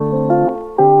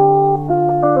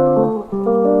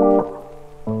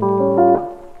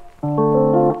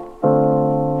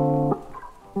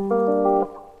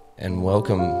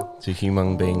to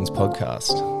Human Beings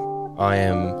podcast. I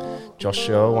am Josh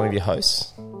Sherrill, one of your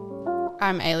hosts.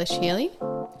 I'm Ailish Healy.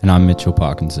 And I'm Mitchell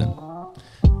Parkinson.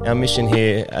 Our mission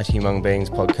here at Human Beings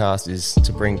podcast is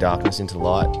to bring darkness into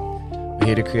light. We're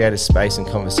here to create a space and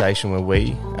conversation where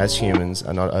we, as humans,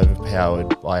 are not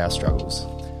overpowered by our struggles,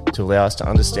 to allow us to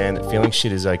understand that feeling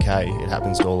shit is okay, it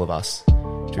happens to all of us,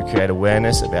 to create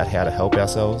awareness about how to help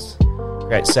ourselves,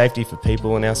 create safety for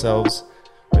people and ourselves,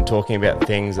 when talking about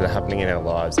things that are happening in our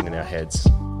lives and in our heads.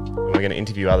 And we're going to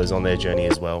interview others on their journey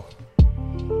as well.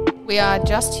 We are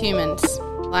just humans,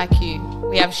 like you.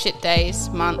 We have shit days,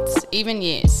 months, even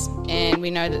years, and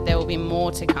we know that there will be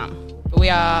more to come. But we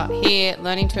are here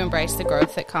learning to embrace the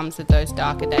growth that comes with those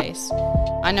darker days.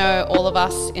 I know all of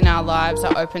us in our lives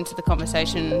are open to the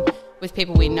conversation with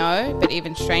people we know, but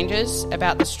even strangers,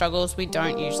 about the struggles we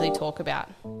don't usually talk about,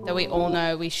 that we all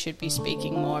know we should be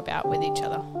speaking more about with each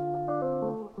other.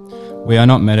 We are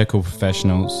not medical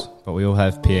professionals, but we all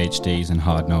have PhDs and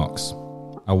hard knocks.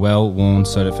 A well-worn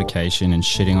certification in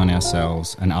shitting on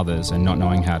ourselves and others and not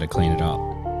knowing how to clean it up.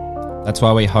 That's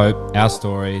why we hope our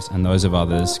stories and those of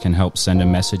others can help send a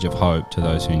message of hope to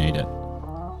those who need it.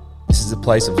 This is a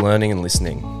place of learning and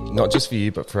listening, not just for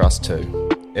you, but for us too.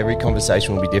 Every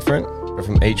conversation will be different, but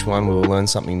from each one we will learn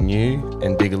something new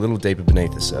and dig a little deeper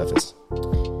beneath the surface.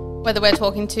 Whether we're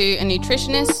talking to a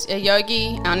nutritionist, a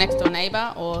yogi, our next door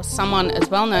neighbour, or someone as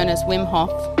well known as Wim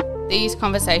Hof, these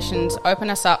conversations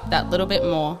open us up that little bit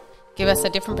more, give us a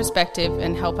different perspective,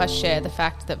 and help us share the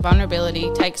fact that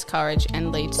vulnerability takes courage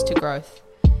and leads to growth.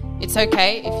 It's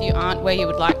okay if you aren't where you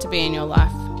would like to be in your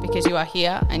life, because you are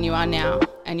here and you are now,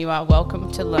 and you are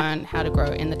welcome to learn how to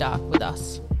grow in the dark with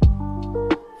us.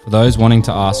 For those wanting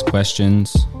to ask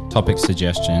questions, topic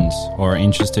suggestions, or are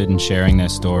interested in sharing their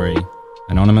story,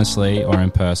 anonymously or in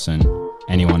person,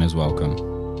 anyone is welcome.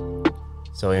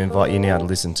 So I invite you now to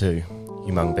listen to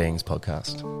Human Beings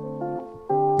podcast.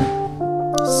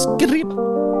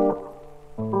 Skip.